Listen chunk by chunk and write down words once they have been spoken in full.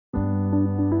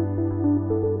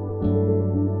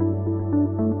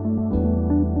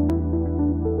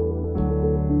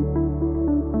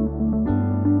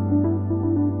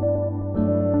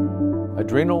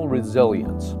Adrenal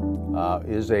Resilience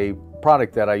is a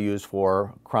product that I use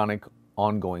for chronic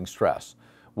ongoing stress,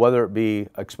 whether it be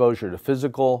exposure to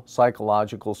physical,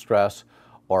 psychological stress,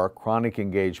 or chronic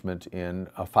engagement in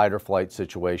a fight or flight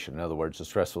situation. In other words, a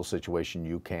stressful situation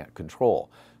you can't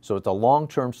control. So it's a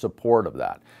long-term support of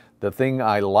that. The thing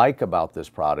I like about this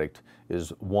product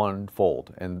is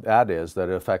one-fold, and that is that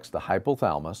it affects the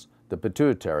hypothalamus, the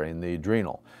pituitary, and the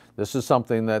adrenal. This is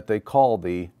something that they call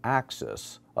the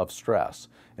axis of stress.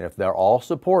 And if they're all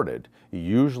supported, it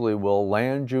usually will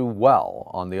land you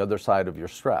well on the other side of your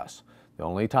stress. The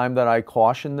only time that I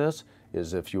caution this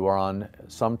is if you are on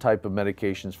some type of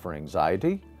medications for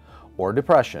anxiety or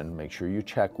depression. Make sure you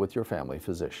check with your family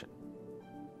physician.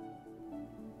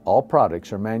 All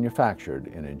products are manufactured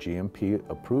in a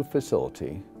GMP-approved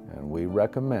facility, and we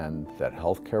recommend that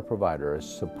healthcare provider is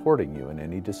supporting you in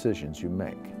any decisions you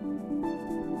make.